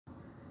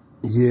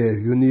Yeah,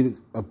 if you need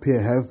a pair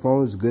of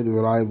headphones, good,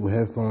 reliable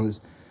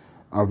headphones,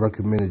 I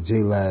recommend the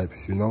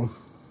JLabs, you know.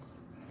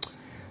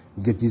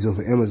 You get these off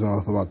of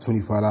Amazon for about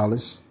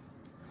 $25.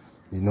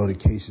 You know, the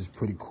case is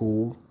pretty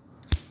cool.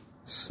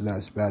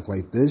 Snaps back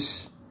like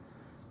this.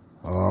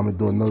 I'm gonna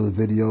do another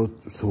video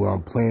to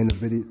I'm playing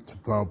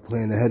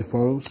the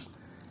headphones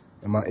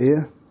in my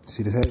ear.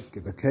 See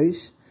get the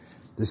case.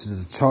 This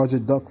is the charger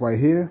duck right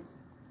here.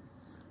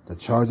 The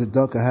charger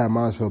duck, I had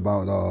mine for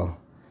about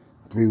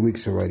 3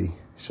 weeks already.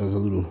 Shows a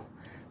little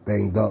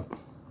banged up.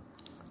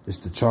 It's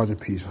the charger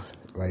piece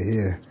right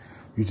here.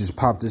 You just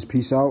pop this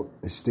piece out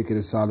and stick it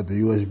inside of the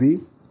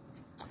USB.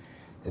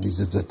 And these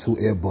are the 2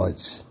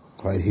 earbuds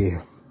right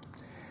here.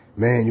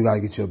 Man, you gotta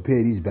get you a pair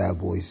of these bad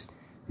boys.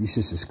 These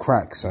shits is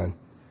crack, son.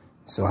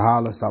 So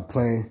holla, stop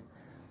playing.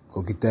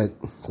 Go get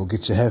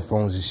your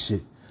headphones and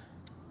shit. You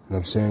know what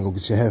I'm saying? Go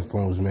get your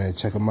headphones, man.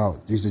 Check them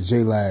out. These are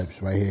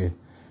JLabs right here.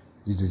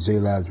 These are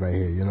JLabs right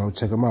here, you know?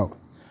 Check them out.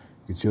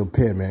 Get you a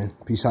pair, man.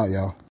 Peace out, y'all.